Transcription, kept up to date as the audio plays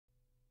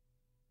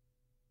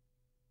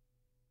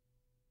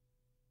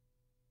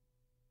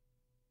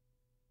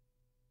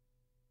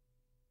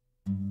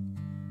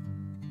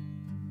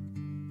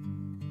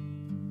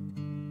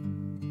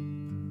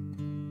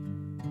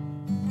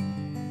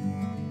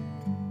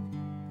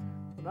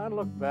I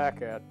look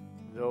back at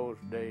those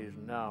days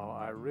now,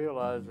 I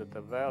realize that the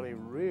valley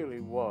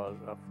really was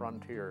a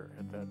frontier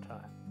at that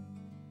time.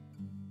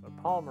 But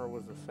Palmer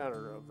was the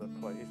center of the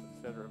place,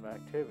 the center of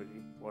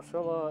activity.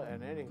 Wasilla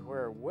and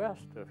anywhere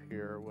west of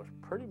here was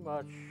pretty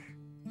much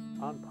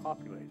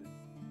unpopulated.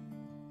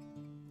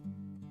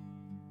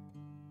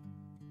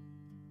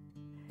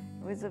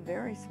 It was a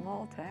very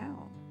small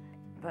town,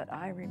 but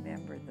I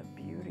remember the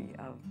beauty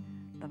of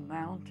the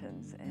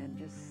mountains and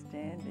just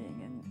standing,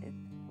 and it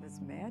was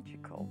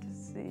magical to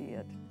see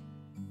it.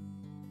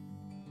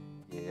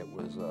 It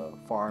was a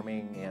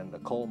farming and a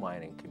coal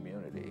mining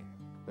community.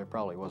 There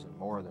probably wasn't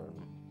more than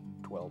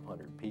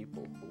 1,200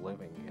 people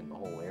living in the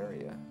whole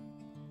area.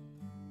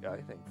 I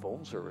think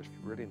phone service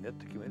really knit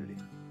the community,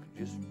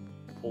 just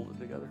pulled it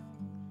together.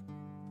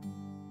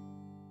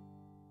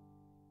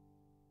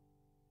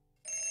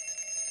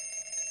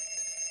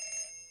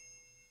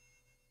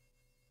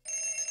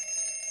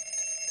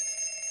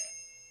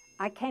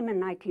 I came in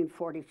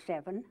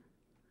 1947.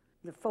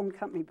 The phone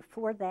company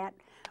before that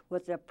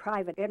was a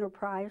private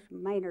enterprise,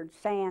 Maynard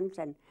Sands,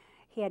 and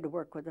he had to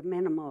work with a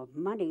minimum of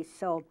money,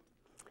 so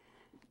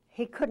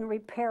he couldn't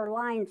repair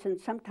lines,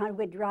 and sometimes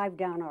we'd drive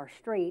down our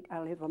street. I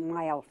live a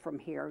mile from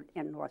here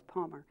in North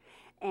Palmer,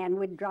 and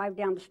we'd drive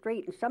down the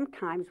street, and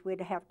sometimes we'd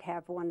have to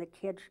have one of the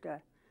kids to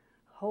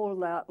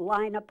hold the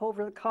line up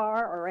over the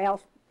car or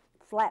else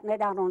flatten it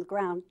out on the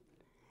ground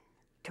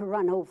to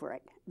run over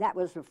it. That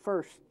was the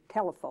first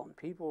telephone.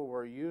 People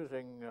were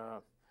using,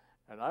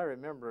 and I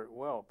remember it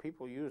well,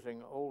 people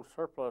using old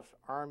surplus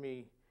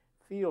Army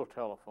field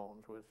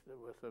telephones with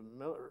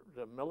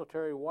the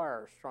military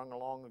wires strung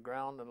along the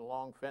ground and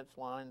along fence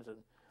lines and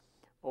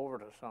over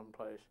to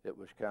someplace. It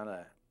was kind of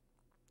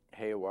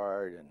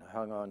haywired and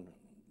hung on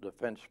the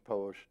fence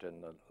post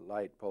and the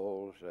light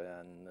poles,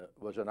 and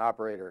was an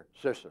operator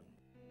system.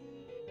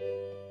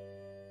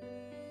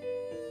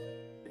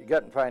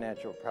 Getting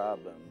financial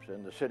problems,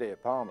 and the city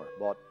of Palmer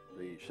bought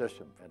the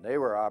system, and they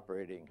were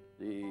operating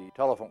the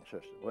telephone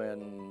system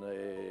when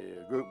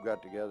the group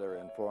got together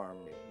and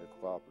formed the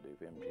cooperative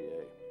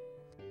MTA.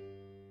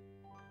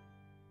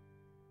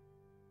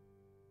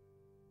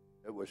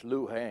 It was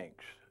Lou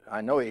Hanks.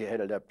 I know he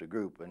headed up the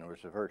group and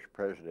was the first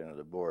president of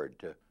the board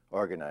to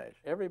organize.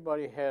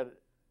 Everybody had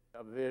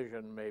a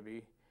vision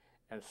maybe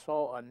and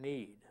saw a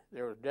need.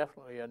 There was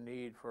definitely a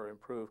need for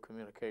improved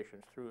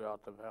communications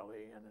throughout the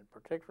valley, and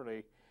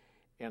particularly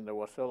in the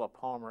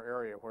Wasilla-Palmer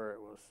area where it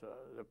was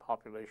the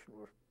population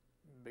was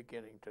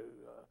beginning to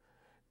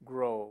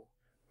grow.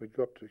 We'd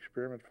go up to the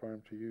experiment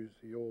farm to use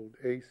the old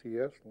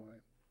ACS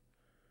line,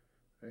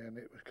 and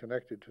it was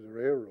connected to the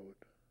railroad.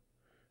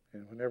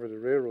 And whenever the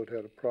railroad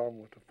had a problem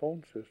with the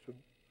phone system,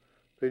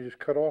 they just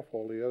cut off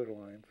all the other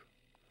lines.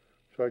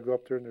 So I'd go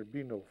up there and there'd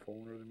be no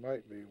phone, or there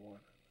might be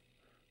one.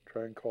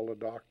 Try and call a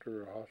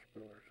doctor or a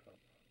hospital or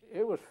something.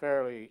 It was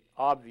fairly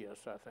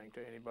obvious, I think,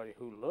 to anybody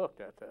who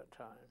looked at that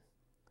time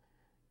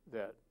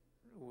that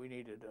we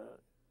needed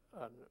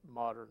a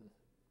modern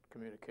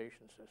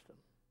communication system.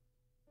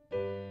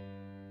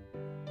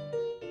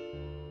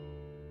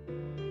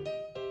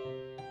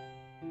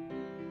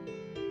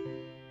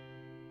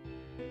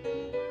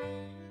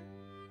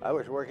 I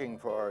was working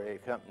for a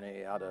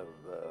company out of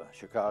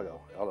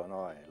Chicago,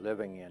 Illinois,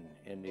 living in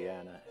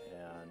Indiana,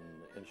 and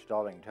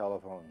installing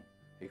telephone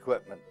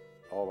equipment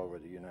all over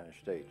the United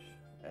States.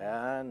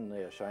 And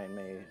they assigned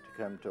me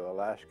to come to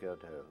Alaska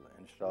to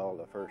install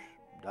the first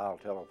dial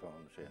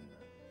telephones in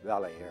the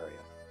valley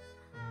area.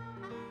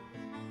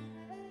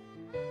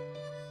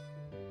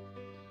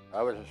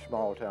 I was a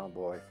small town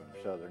boy from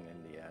southern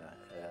Indiana,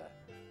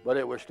 but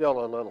it was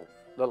still a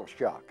little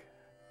shock.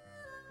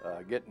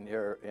 Getting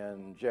here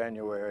in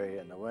January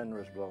and the wind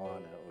was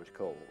blowing and it was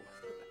cold.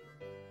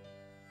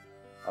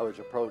 I was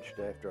approached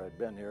after I'd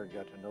been here and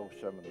got to know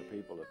some of the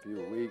people a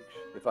few weeks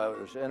if I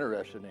was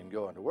interested in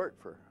going to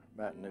work for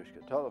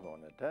Matanuska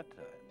Telephone at that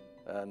time.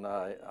 And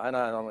I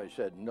not only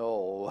said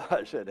no,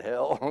 I said,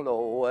 hell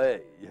no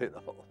way, you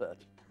know,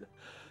 that's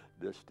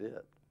just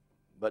it.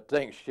 But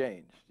things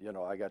changed, you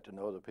know, I got to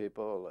know the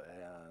people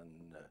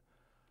and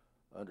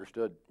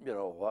understood, you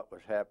know, what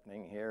was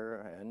happening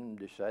here, and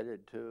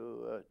decided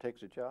to take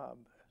the job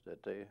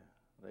that they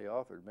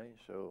offered me.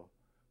 So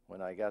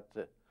when I got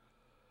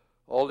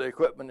all the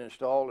equipment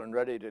installed and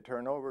ready to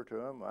turn over to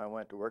them, I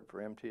went to work for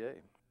MTA.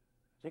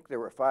 I think there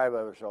were 5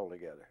 of us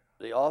altogether.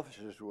 The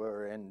offices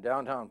were in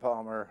downtown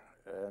Palmer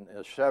in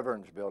a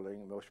Severn's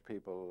building. Most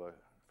people are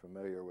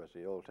familiar with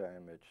the old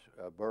time. It's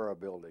a borough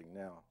building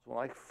now. When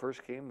I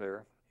first came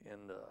there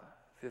in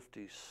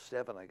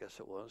 '57, I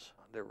guess it was,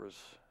 there was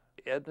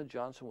Edna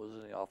Johnson was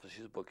in the office.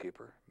 He's a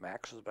bookkeeper.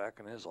 Max was back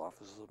in his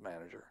office as a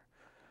manager.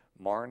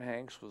 Marn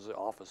Hanks was the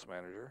office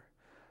manager.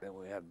 Then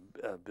we had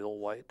Bill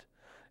White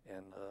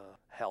and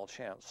Hal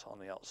Chance on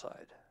the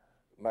outside.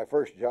 My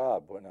first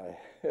job when I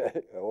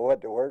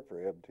went to work for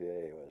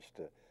MTA was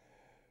to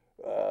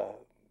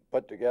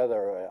put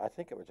together, I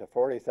think it was a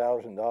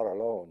 $40,000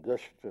 loan,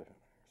 just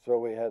so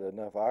we had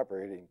enough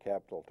operating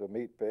capital to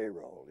meet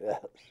payroll,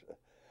 yes.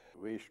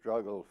 We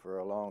struggled for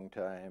a long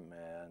time,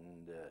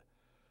 and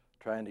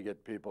trying to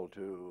get people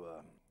to,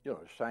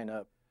 sign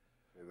up.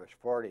 It was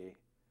 $40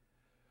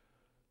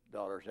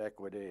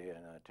 equity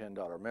and a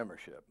 $10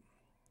 membership.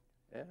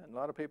 And a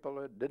lot of people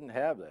that didn't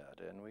have that,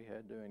 and we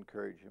had to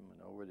encourage them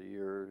over the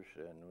years,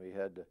 and we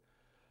had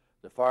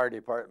the fire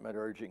department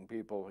urging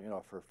people,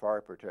 for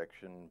fire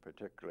protection,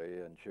 particularly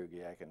in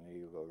Chugiak and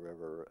Eagle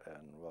River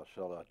and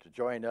Wasilla, to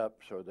join up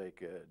so they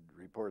could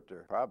report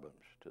their problems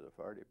to the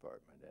fire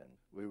department. And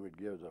we would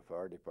give the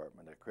fire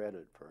department a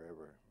credit for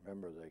every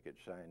member they could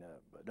sign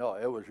up. But no,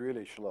 it was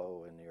really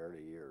slow in the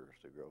early years,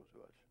 the growth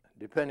was.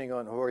 Depending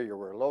on where you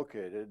were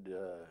located,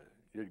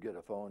 you'd get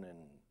a phone in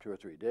 2 or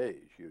 3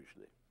 days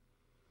usually.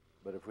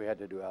 But if we had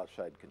to do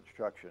outside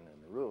construction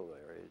in the rural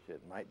areas,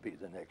 it might be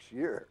the next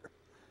year.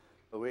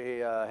 We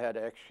had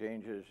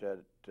exchanges at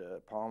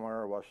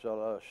Palmer,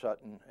 Wasilla,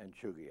 Sutton, and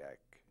Chugiak.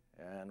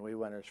 And we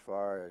went as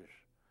far as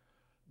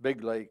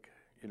Big Lake,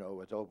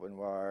 with open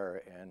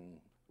wire, and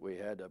we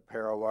had a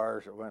pair of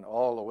wires that went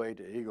all the way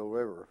to Eagle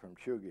River from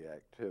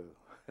Chugiak, too,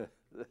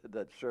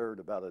 that served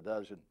about a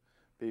dozen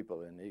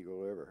people in Eagle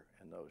River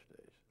in those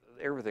days.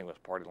 Everything was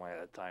party line at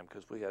that time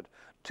because we had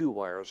 2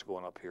 wires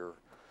going up here,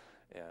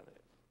 and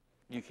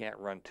you can't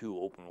run 2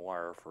 open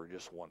wire for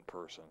just one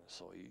person.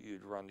 So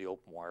you'd run the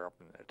open wire up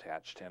and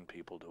attach 10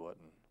 people to it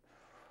and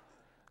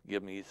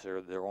give them each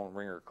their own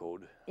ringer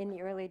code. In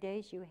the early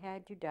days, you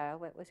had to dial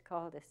what was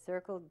called a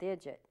circle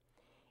digit.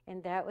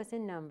 And that was a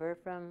number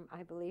from,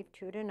 I believe,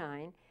 2 to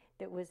 9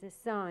 that was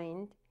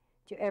assigned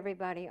to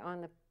everybody on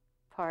the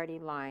party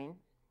line.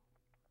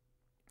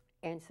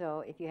 And so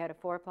if you had a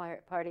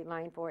 4-party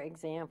line, for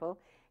example,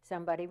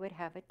 somebody would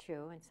have a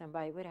 2 and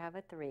somebody would have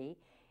a 3,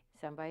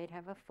 somebody would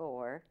have a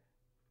 4,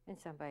 and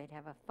somebody'd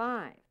have a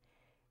 5.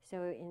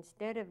 So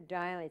instead of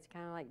dialing, it's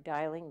kind of like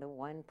dialing the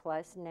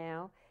 1+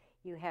 now,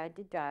 you had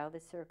to dial the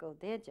circle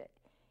digit.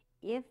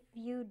 If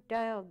you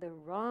dialed the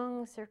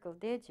wrong circle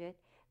digit,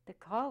 the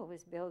call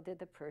was billed to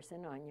the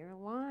person on your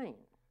line.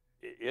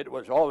 It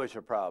was always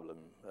a problem.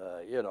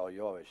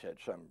 You always had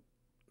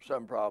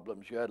some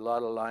problems. You had a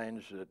lot of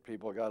lines that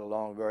people got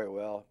along very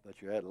well,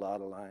 but you had a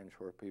lot of lines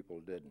where people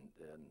didn't.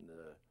 And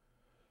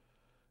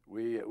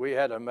we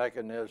had a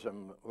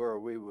mechanism where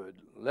we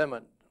would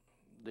limit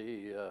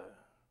the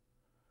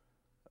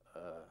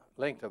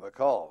length of a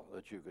call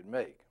that you could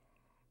make.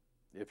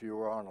 If you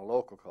were on a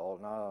local call,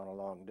 not on a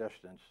long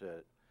distance,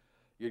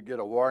 you'd get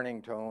a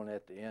warning tone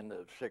at the end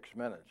of 6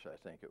 minutes, I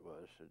think it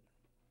was. It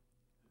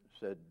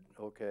said,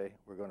 okay,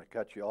 we're going to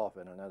cut you off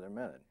in another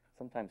minute.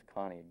 Sometimes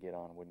Connie would get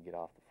on and wouldn't get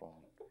off the phone.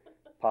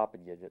 Pop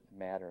would get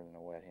madder than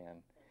a wet hen.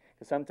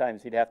 Because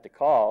sometimes he'd have to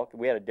call.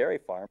 We had a dairy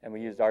farm, and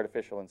we used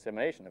artificial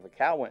insemination. If a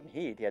cow went in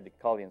heat, he had to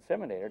call the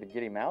inseminator to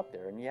get him out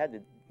there. And you had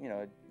to,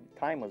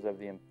 time was of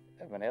an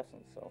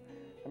essence. So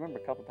I remember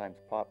a couple times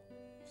Pop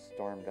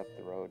stormed up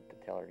the road to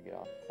tell her to get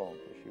off the phone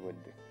because she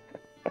wouldn't do.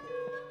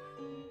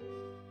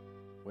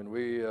 When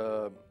we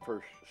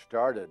first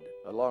started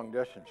a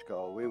long-distance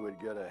call, we would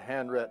get a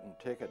handwritten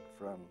ticket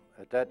from,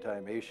 at that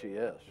time,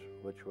 ACS,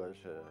 which was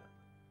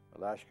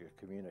Alaska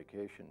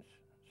Communications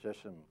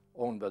System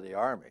owned by the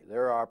Army.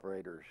 Their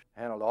operators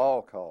handled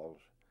all calls,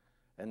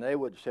 and they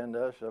would send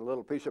us a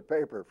little piece of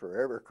paper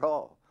for every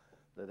call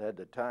that had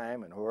the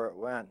time and where it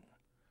went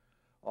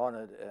on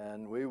it,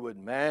 and we would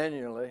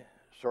manually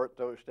sort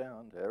those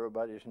down to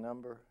everybody's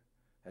number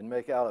and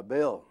make out a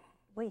bill.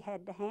 We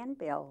had to hand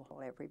bill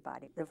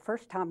everybody. The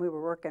first time we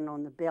were working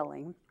on the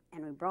billing,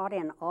 and we brought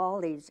in all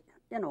these,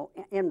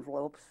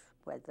 envelopes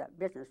with a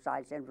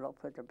business-sized envelope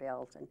with their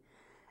bills, and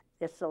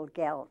this little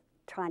gal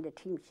trying to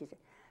teach, she said,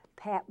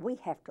 Pat, we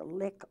have to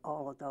lick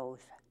all of those.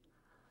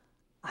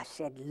 I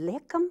said,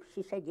 lick them?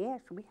 She said,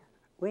 yes,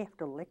 we have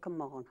to lick them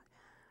all.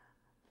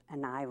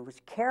 And I was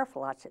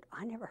careful. I said,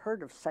 I never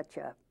heard of such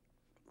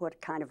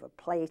what kind of a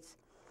place,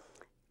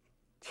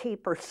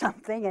 cheap or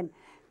something. And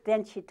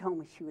then she told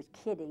me she was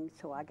kidding,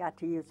 so I got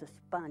to use a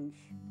sponge.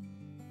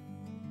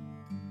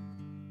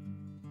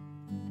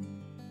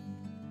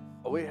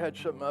 We had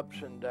some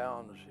ups and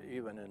downs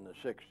even in the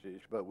 60s,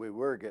 but we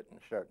were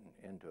starting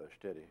into a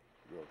steady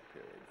growth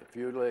period. A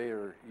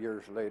few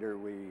years later,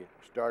 we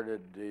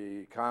started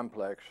the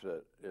complex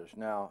that is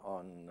now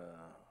on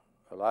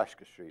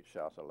Alaska Street,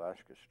 South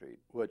Alaska Street,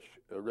 which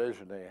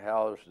originally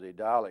housed the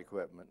dial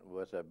equipment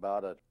with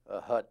about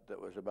a hut that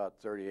was about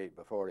 38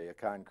 by 40, a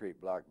concrete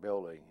block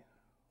building,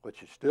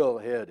 which is still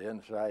hid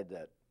inside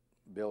that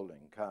building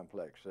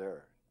complex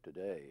there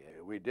today.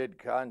 We did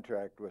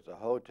contract with a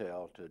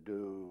hotel to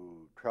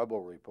do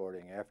trouble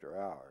reporting after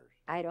hours.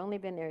 I'd only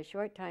been there a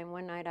short time.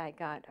 One night I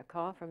got a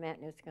call from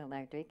Matanuska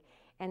Electric,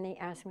 and they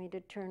asked me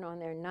to turn on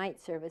their night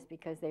service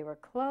because they were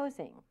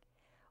closing.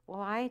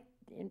 Well, I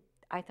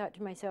thought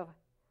to myself,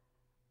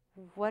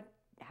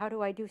 how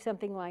do I do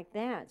something like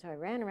that? So I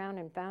ran around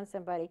and found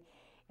somebody,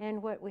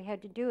 and what we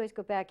had to do is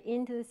go back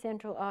into the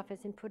central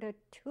office and put a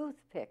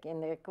toothpick in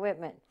the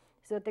equipment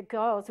so that the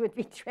calls would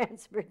be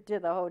transferred to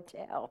the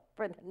hotel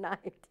for the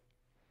night.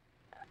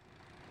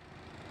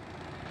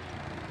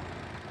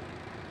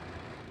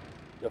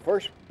 The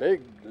first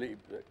big leap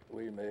that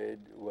we made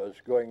was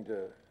going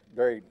to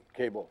buried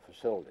cable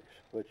facilities,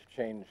 which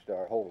changed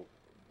our whole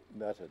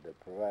method of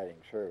providing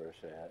service,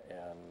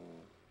 and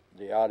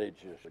the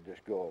outages would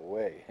just go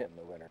away in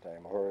the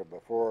wintertime, where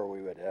before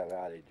we would have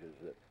outages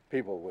that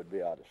people would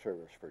be out of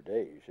service for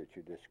days, that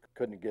you just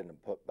couldn't get them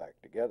put back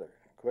together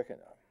quick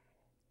enough.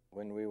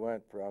 When we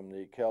went from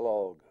the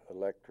Kellogg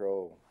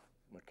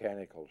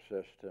electromechanical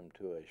system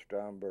to a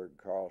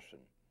Stromberg-Carlson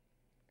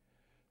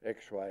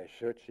XY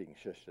switching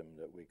system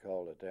that we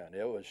called it then,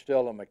 it was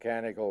still a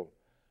mechanical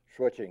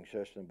switching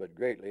system, but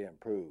greatly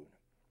improved.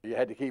 You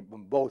had to keep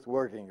them both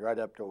working right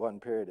up to one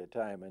period of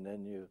time, and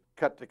then you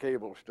cut the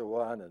cables to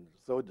one and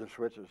sewed the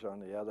switches on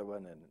the other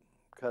one and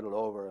cut it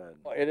over.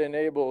 And it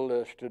enabled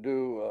us to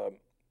do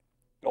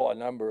a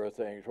number of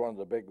things. One of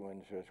the big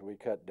ones was we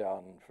cut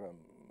down from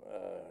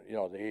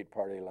the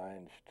 8-party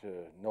lines to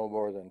no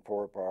more than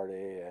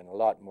 4-party, and a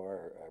lot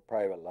more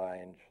private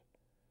lines,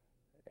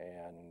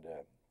 and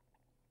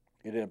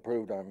it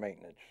improved our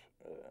maintenance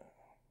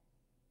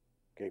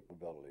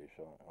capabilities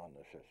on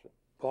the system.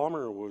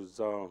 Palmer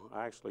was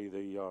actually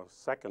the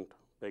second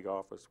big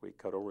office we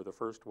cut over. The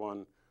first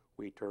one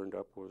we turned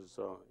up was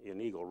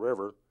in Eagle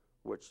River,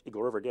 which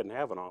Eagle River didn't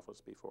have an office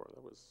before.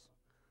 That was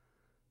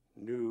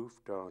new.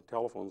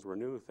 Telephones were a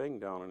new thing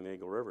down in the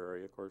Eagle River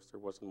area. Of course, there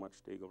wasn't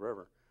much to Eagle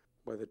River.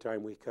 By the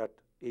time we cut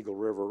Eagle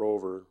River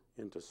over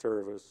into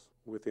service,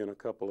 within a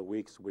couple of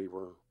weeks we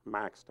were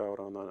maxed out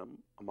on the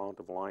amount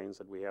of lines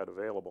that we had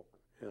available.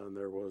 And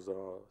there was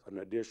an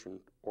addition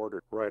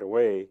ordered right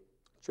away.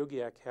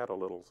 Chugiak had a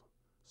little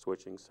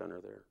switching center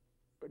there.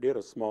 I did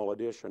a small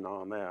addition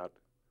on that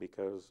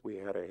because we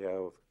had to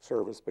have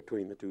service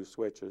between the two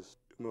switches.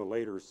 In the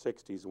later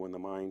 60s, when the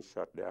mine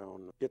shut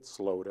down, it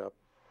slowed up.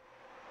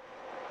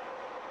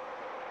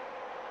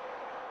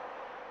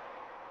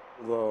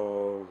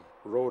 The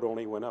road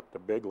only went up to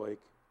Big Lake.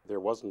 There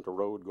wasn't a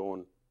road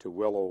going to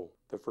Willow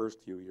the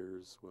first few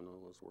years when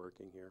I was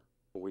working here.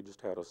 We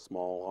just had a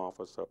small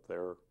office up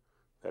there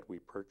that we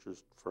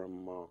purchased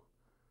from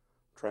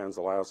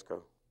Trans-Alaska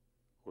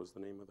was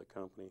the name of the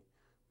company.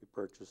 We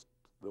purchased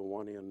the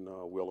one in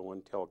Willow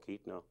and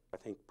Talkeetna, I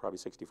think probably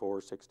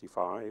 64,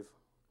 65,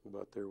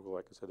 but there,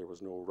 like I said, there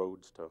was no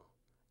roads to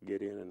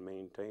get in and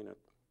maintain it.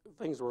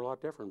 Things were a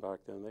lot different back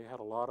then. They had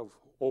a lot of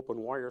open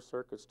wire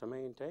circuits to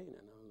maintain,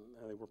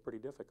 and they were pretty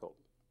difficult.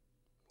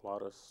 A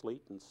lot of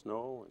sleet and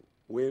snow and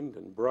wind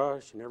and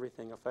brush and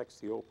everything affects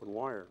the open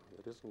wire.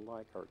 It isn't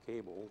like our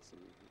cables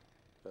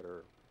that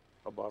are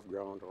above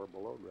ground or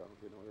below ground.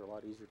 They're a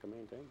lot easier to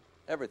maintain.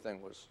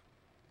 Everything was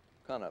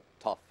kind of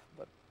tough,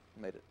 but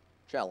made it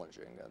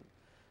challenging. And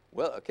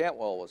well,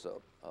 Cantwell was a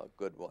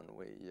good one.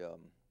 We,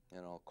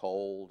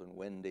 cold and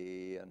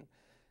windy,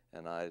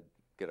 and I'd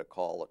get a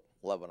call at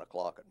 11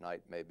 o'clock at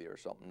night maybe or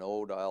something.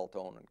 No dial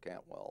tone in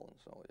Cantwell, and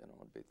so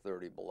it'd be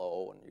 30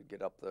 below, and you'd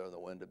get up there, the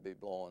wind would be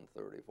blowing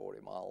 30,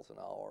 40 miles an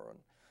hour, and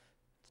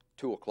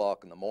 2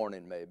 o'clock in the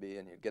morning maybe,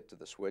 and you get to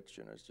the switch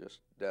and it's just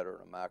deader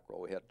than a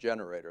mackerel. We had a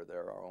generator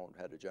there,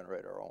 had to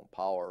generate our own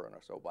power,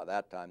 and so by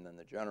that time then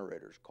the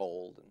generator's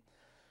cold, and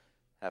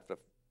have to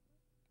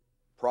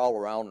prowl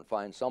around and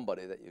find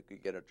somebody that you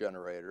could get a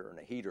generator and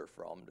a heater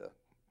from to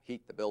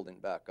heat the building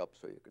back up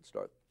so you could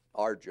start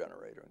our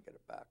generator and get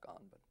it back on.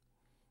 But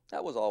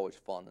that was always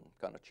fun and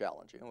kind of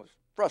challenging. It was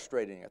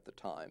frustrating at the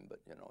time, but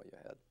you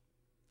had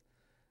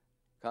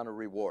kind of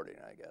rewarding,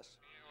 I guess.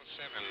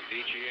 7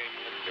 DGA,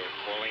 you're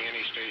calling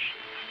any station.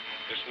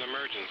 It's an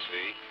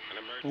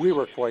emergency. We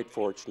were quite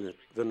fortunate.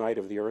 The night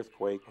of the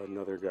earthquake,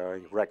 another guy,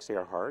 Rex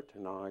Earhart,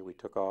 and we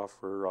took off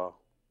for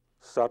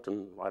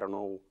Sutton. I don't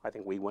know, I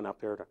think we went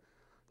up there to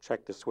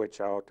check the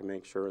switch out to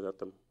make sure that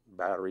the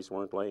batteries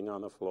weren't laying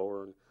on the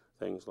floor and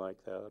things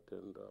like that.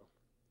 And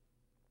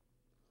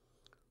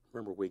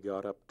remember, we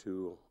got up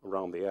to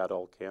around the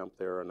adult camp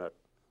there in that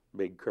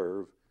big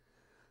curve,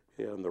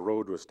 and the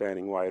road was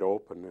standing wide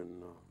open,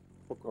 and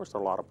of course there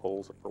are a lot of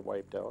poles that were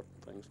wiped out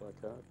and things like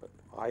that. But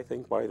I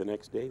think by the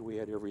next day we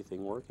had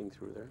everything working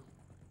through there.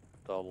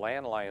 The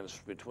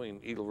landlines between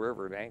Eagle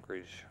River and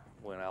Anchorage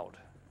went out.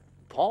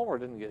 Palmer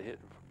didn't get hit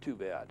too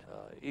bad.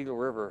 Eagle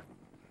River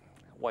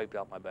wiped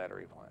out my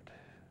battery plant.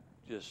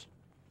 Just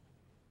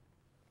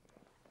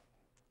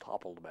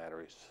toppled the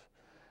batteries.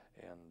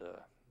 And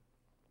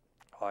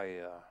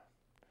I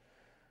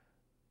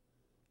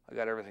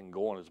got everything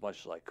going as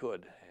much as I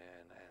could,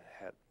 and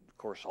had, of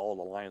course, all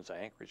the lines of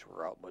Anchorage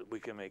were out, but we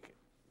can make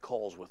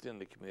calls within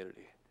the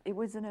community. It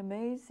was an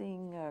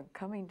amazing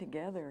coming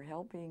together,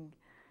 helping,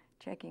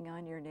 checking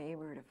on your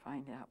neighbor to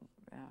find out.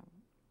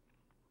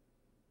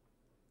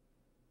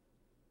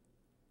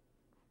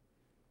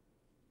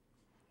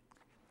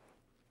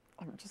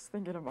 I'm just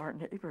thinking of our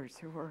neighbors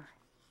who were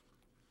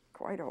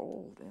quite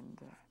old, and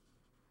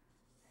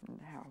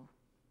how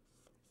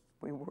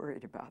we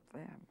worried about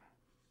them.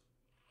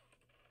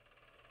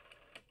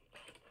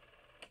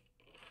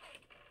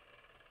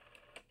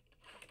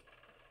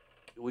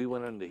 We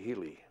went into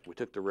Healy. We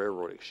took the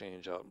railroad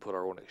exchange out and put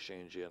our own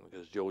exchange in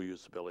because Joe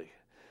used the Billy.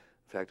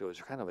 In fact, it was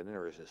kind of an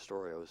interesting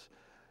story.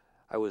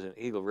 I was in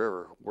Eagle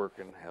River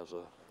working as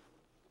a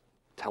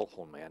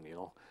telephone man,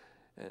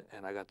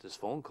 and I got this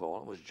phone call,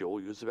 and it was Joe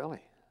Usabelli.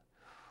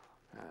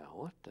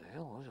 What the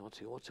hell? What's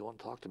he want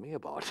to talk to me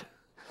about?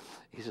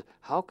 He said,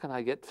 how can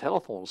I get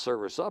telephone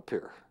service up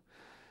here?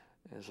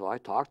 And so I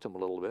talked to him a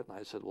little bit, and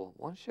I said, well,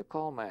 why don't you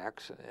call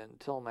Max and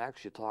tell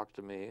Max you talked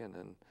to me, and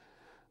then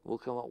we'll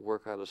come up and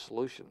work out a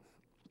solution.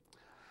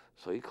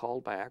 So he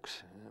called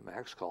Max, and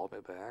Max called me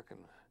back, and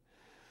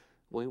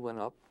we went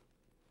up,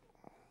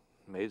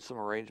 made some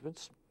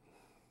arrangements,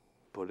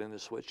 put in a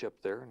switch up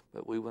there.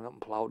 But we went up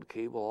and plowed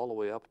cable all the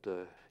way up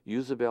to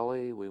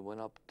Usabelli. We went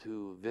up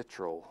to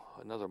Vitro,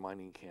 another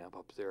mining camp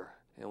up there,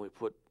 and we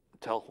put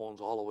telephones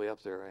all the way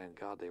up there, and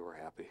God, they were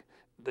happy.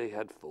 They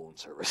had phone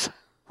service.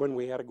 When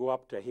we had to go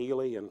up to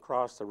Healy and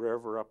cross the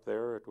river up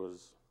there,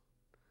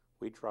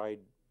 we tried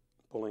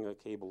pulling a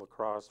cable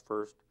across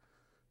first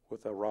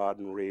with a rod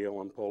and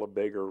reel and pull a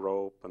bigger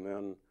rope, and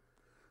then,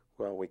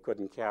 well, we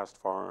couldn't cast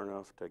far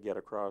enough to get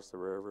across the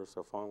river,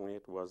 so finally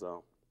it was a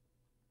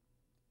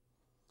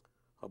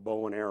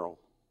bow and arrow,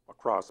 a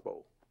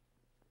crossbow.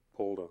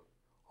 Pulled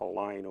a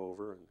line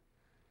over,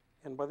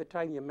 and by the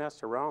time you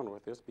mess around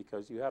with this,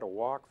 because you had to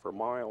walk for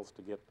miles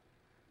to get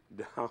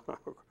down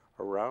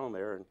around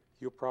there, and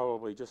you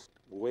probably just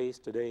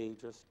waste a day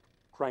just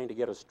trying to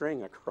get a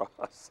string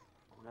across.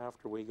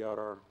 After we got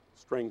our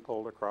string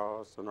pulled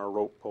across and our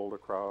rope pulled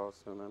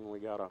across, and then we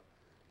got a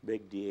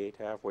big D8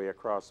 halfway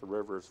across the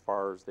river as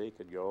far as they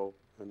could go,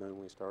 and then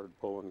we started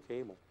pulling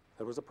cable.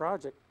 It was a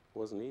project. It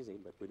wasn't easy,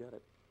 but we did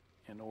it.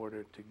 In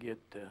order to get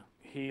to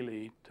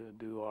Healy to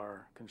do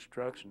our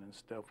construction and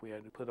stuff, we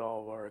had to put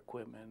all of our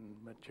equipment and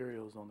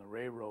materials on the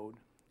railroad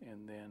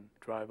and then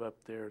drive up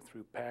there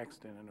through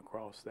Paxton and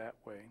across that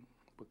way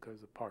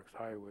because the Parks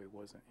Highway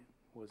wasn't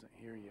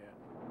here yet.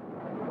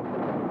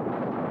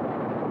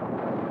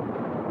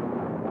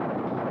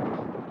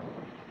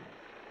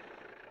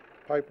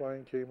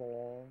 Pipeline came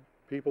along.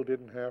 People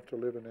didn't have to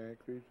live in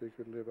Anchorage. They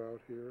could live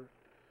out here.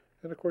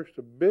 And of course,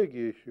 the big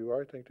issue,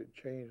 I think, that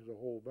changed the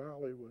whole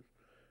valley was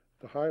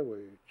the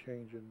highway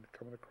changing,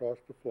 coming across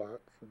the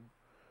flats and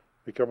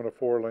becoming a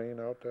 4-lane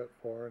out that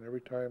far. And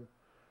every time,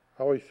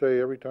 I always say,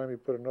 every time you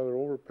put another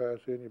overpass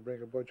in, you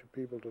bring a bunch of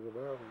people to the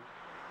valley.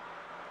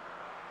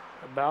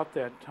 About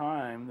that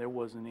time, there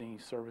wasn't any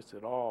service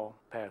at all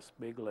past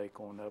Big Lake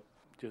on up,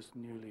 just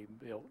newly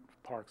built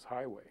Parks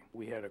Highway.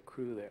 We had a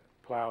crew that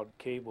plowed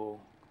cable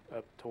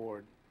up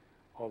toward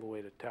all the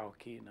way to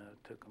Talkeetna.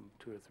 It took them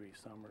 2 or 3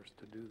 summers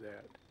to do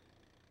that.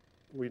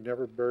 We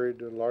never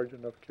buried a large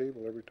enough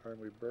cable every time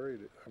we buried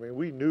it. I mean,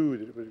 we knew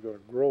that it was going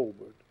to grow,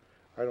 but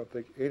I don't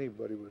think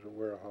anybody was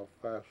aware of how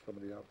fast some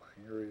of the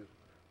outlying areas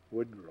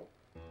would grow.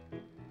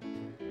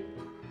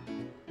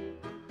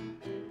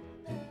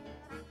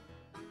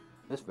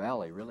 This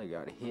valley really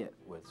got hit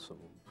with some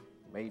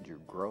major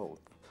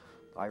growth.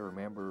 I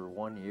remember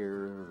one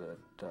year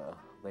that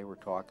they were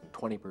talking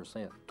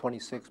 20%,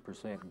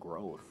 26%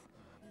 growth.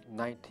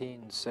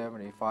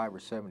 1975 or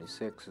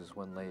 76 is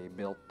when they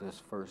built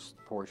this first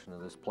portion of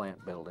this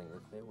plant building.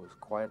 It was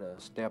quite a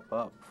step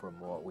up from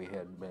what we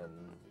had been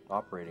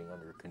operating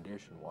under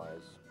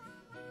condition-wise.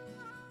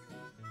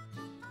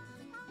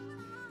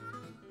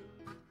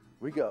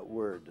 We got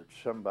word that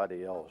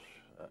somebody else,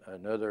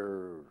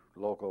 another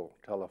local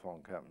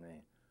telephone company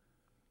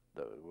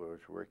that was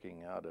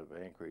working out of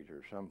Anchorage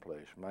or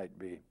someplace, might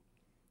be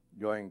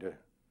going to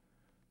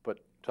put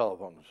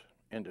telephones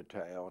into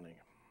Townie.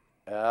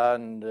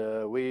 And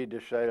we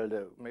decided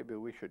that maybe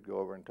we should go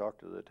over and talk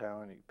to the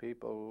Townie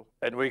people.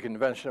 And we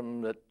convinced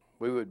them that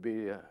we would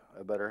be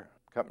a better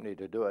company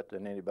to do it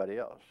than anybody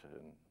else.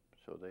 And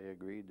so they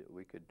agreed that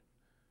we could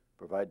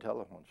provide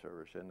telephone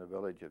service in the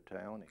village of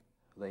Townie.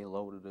 They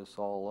loaded us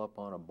all up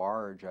on a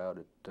barge out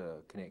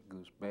at Connect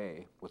Goose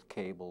Bay with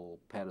cable,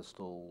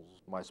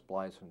 pedestals, my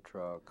splicing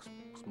trucks,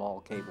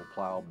 small cable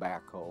plow,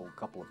 backhoe, a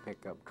couple of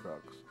pickup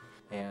trucks.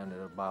 And at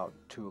about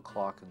 2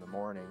 o'clock in the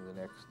morning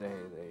the next day,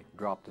 they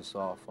dropped us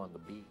off on the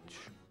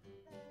beach.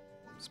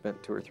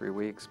 Spent 2 or 3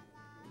 weeks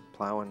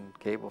plowing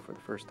cable for the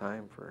first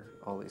time for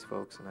all these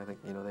folks, and I think,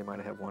 they might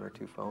have had 1 or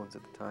 2 phones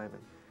at the time,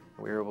 and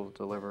we were able to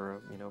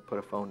deliver, put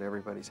a phone to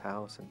everybody's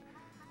house, and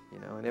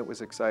and it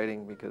was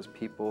exciting because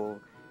people,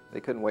 they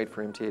couldn't wait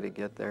for MTA to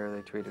get there.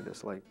 They treated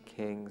us like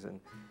kings, and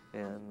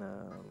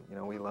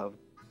we loved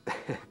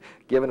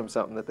giving them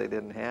something that they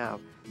didn't have.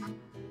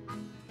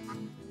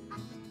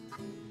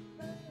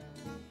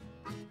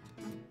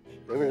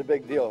 It was a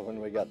big deal when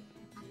we got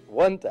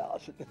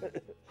 1,000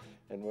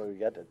 and when we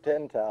got to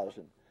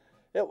 10,000.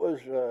 It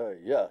was,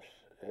 yes,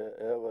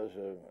 it was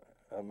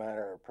a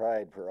matter of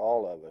pride for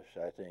all of us,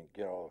 I think,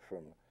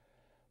 from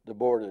the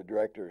board of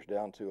directors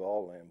down to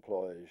all the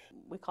employees.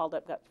 We called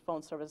up, got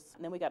phone service,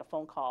 and then we got a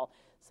phone call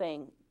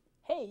saying,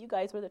 hey, you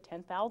guys were the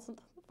 10,000th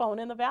phone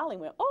in the valley.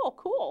 We went, oh,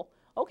 cool,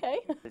 okay.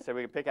 They said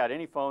we could pick out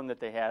any phone that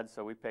they had,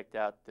 so we picked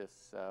out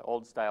this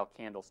old-style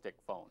candlestick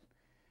phone,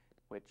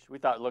 which we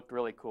thought looked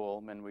really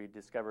cool, and we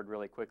discovered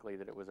really quickly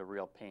that it was a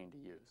real pain to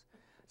use.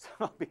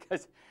 So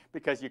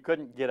because you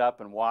couldn't get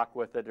up and walk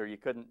with it, or you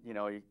couldn't,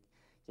 you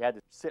had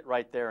to sit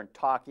right there and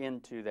talk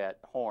into that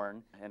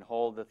horn and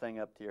hold the thing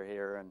up to your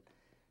ear, and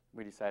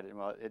we decided,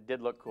 well, it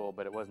did look cool,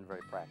 but it wasn't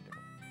very practical.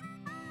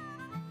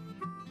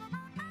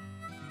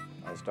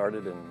 I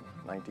started in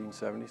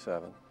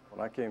 1977. When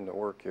I came to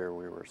work here,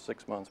 we were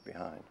 6 months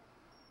behind.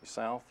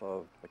 South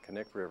of the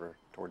Knik River,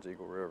 towards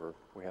Eagle River,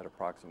 we had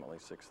approximately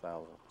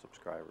 6,000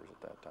 subscribers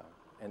at that time.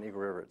 And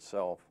Eagle River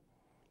itself,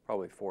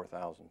 probably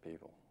 4,000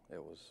 people.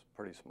 It was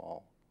pretty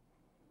small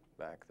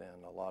back then.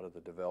 A lot of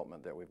the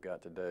development that we've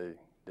got today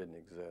didn't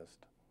exist.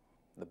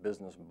 The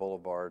business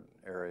boulevard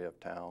area of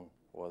town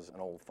was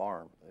an old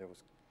farm. It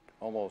was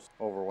almost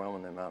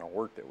overwhelming the amount of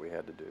work that we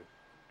had to do.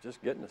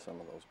 Just getting to some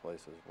of those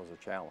places was a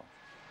challenge.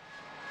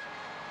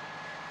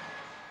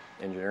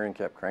 Engineering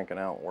kept cranking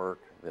out work.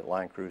 The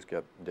line crews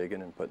kept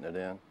digging and putting it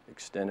in,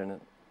 extending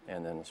it,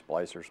 and then the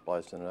splicer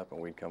splicing it up,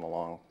 and we'd come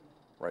along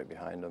right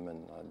behind them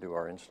and do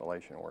our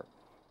installation work.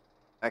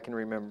 I can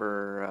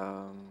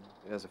remember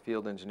as a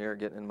field engineer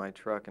getting in my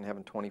truck and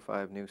having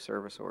 25 new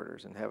service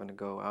orders and having to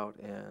go out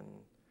and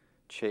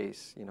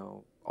chase, you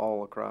know,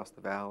 all across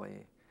the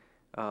valley,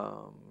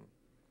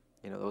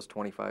 you know, those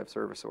 25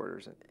 service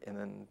orders, and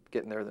then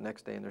getting there the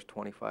next day and there's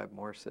 25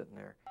 more sitting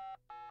there.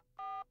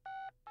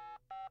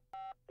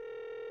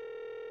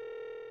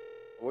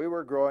 We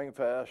were growing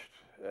fast,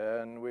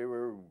 and we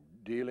were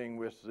dealing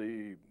with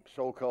the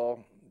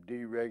so-called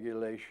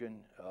deregulation.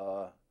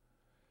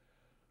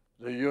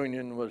 The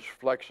union was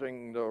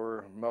flexing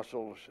their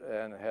muscles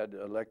and had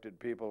elected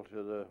people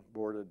to the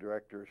board of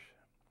directors,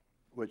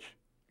 which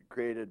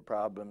created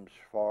problems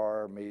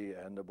for me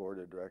and the board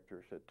of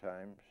directors at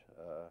times.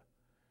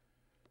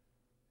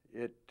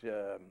 It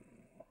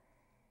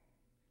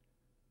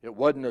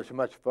wasn't as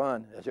much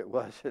fun as it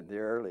was in the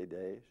early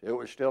days. It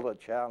was still a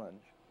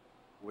challenge.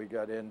 We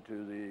got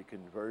into the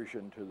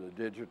conversion to the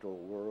digital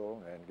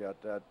world and got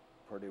that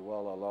pretty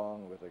well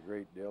along with a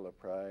great deal of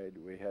pride.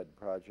 We had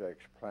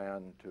projects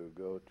planned to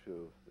go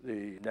to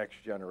the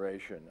next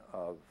generation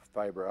of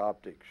fiber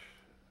optics.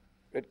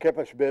 It kept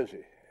us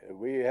busy.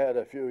 We had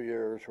a few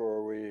years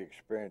where we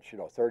experienced,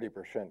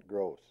 30%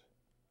 growth,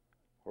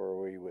 where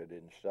we would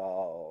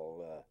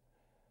install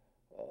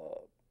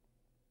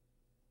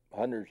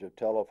hundreds of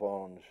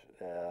telephones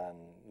and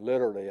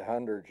literally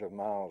hundreds of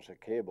miles of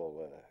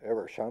cable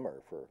every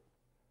summer for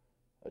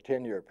a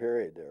 10-year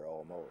period there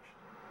almost.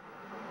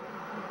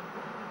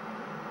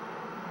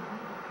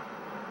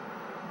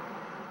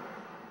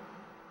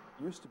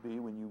 Used to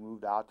be when you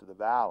moved out to the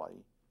valley,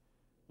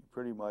 you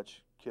pretty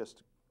much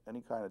kissed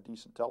any kind of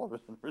decent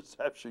television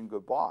reception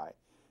goodbye,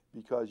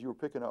 because you were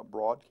picking up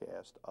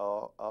broadcast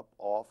up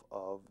off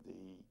of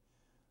the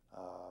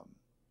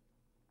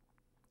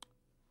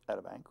out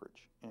of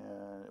Anchorage,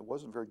 and it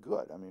wasn't very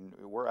good. I mean,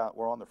 we're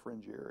on the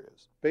fringe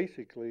areas.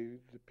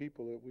 Basically, the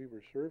people that we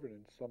were serving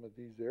in some of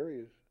these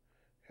areas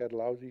had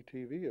lousy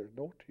TV or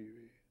no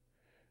TV.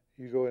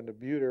 You go in the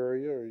Butte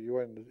area, or you go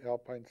in the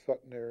Alpine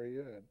Sutton area,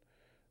 and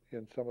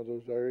in some of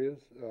those areas,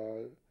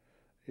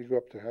 you go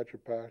up to Hatcher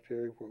Patch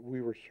area where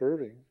we were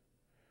serving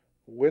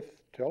with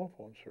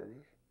telephone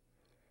service,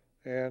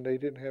 and they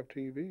didn't have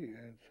TV,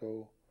 and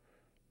so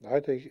I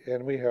think,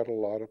 and we had a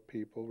lot of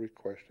people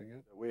requesting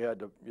it. We had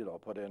to,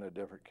 put in a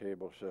different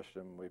cable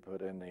system. We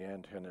put in the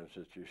antennas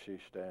that you see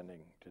standing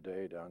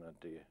today down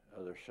at the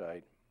other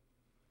site,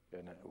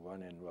 and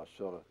one in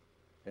Wasilla.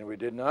 And we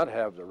did not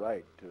have the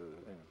right to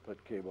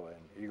put cable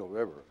in Eagle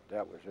River.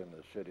 That was in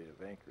the city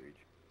of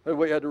Anchorage. But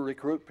we had to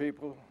recruit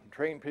people,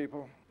 train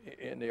people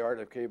in the art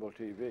of cable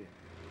TV.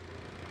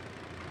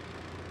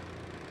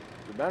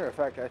 As a matter of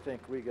fact, I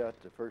think we got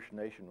the first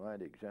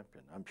nationwide exemption.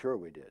 I'm sure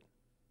we did,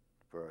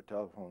 for a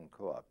telephone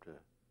co-op to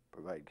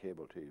provide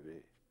cable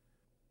TV.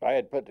 I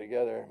had put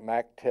together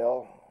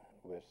MacTel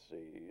with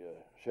the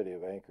city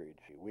of Anchorage.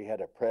 We had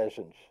a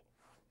presence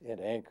in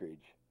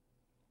Anchorage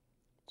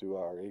through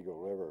our Eagle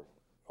River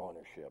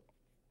ownership.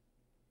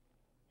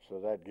 So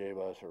that gave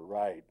us a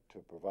right to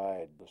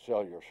provide the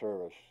cellular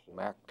service.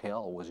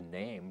 MacTel was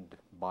named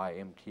by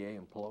MTA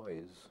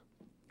employees,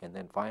 and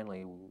then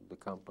finally the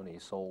company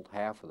sold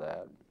half of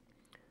that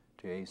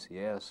to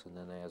ACS, and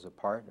then as a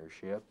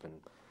partnership, and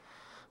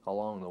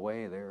along the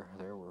way there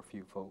were a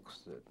few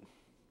folks that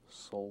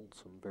sold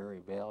some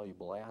very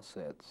valuable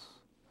assets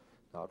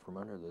out from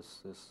under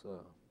this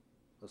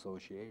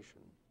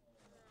association.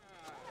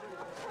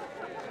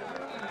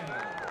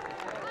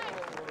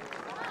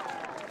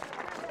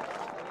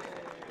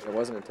 It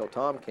wasn't until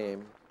Tom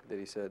came that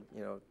he said,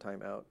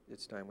 time out,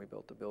 it's time we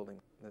built a building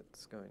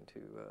that's going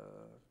to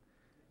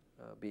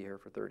be here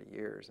for 30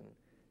 years.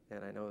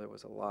 And I know there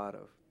was a lot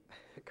of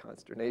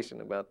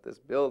consternation about this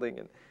building,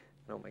 and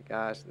oh my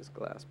gosh, this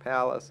glass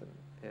palace,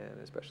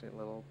 and especially in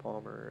Little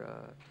Palmer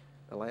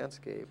a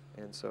landscape.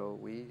 And so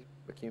we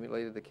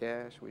accumulated the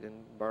cash. We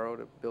didn't borrow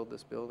to build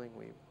this building.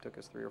 We took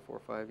us 3 or 4 or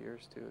 5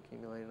 years to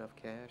accumulate enough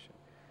cash,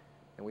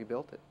 and we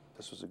built it.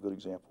 This was a good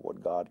example of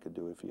what God could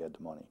do if he had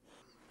the money.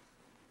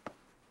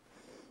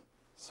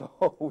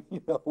 So,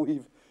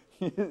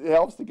 it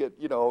helps to get,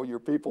 your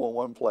people in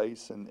one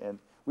place, and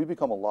we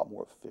become a lot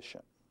more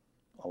efficient,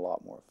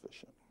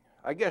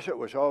 I guess it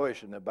was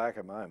always in the back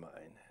of my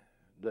mind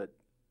that,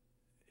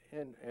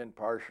 and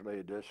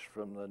partially just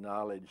from the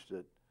knowledge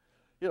that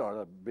you know,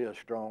 to be a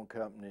strong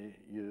company,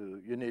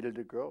 you needed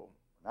to grow.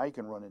 Now you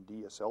can run in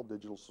DSL,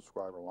 digital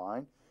subscriber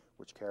line,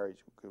 which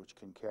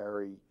can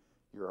carry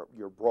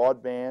your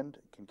broadband,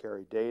 can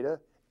carry data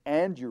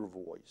and your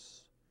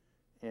voice.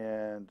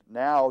 And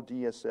now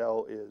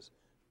DSL is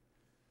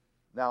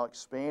now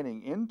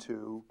expanding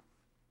into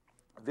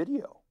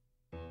video.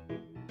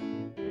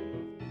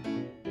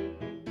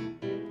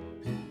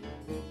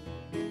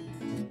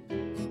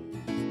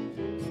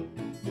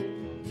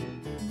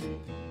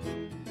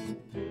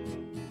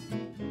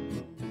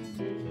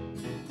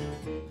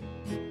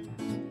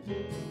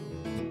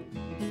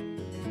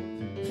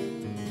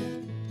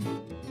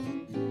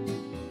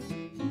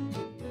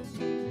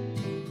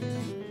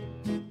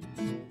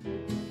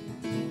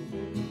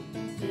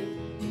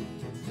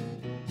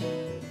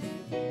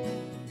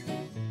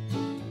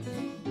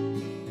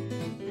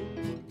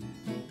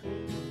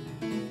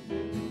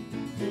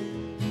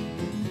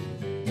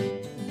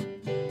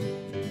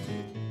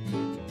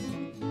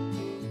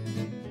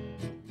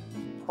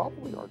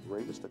 Probably our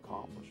greatest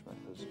accomplishment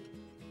is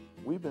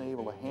we've been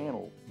able to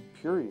handle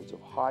periods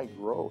of high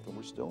growth, and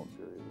we're still in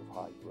periods of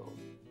high growth,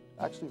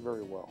 actually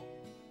very well.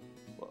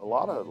 A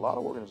lot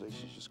of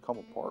organizations just come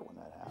apart when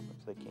that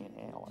happens. They can't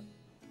handle it.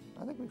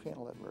 I think we've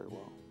handled that very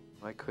well.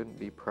 I couldn't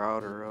be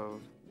prouder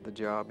of the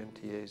job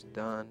MTA's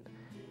done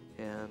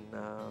and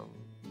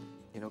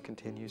you know,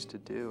 continues to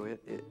do.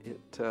 It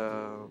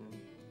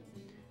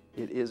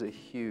is a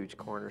huge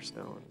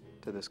cornerstone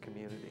to this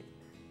community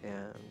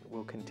and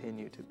will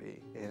continue to be.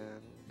 And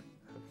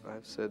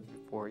I've said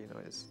before, you know,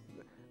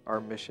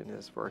 our mission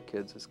is for our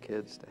kids as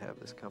kids to have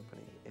this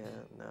company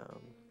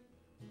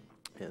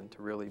and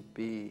to really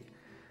be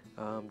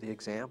the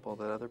example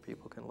that other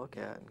people can look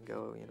at and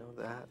go, you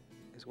know, that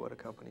is what a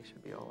company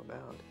should be all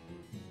about.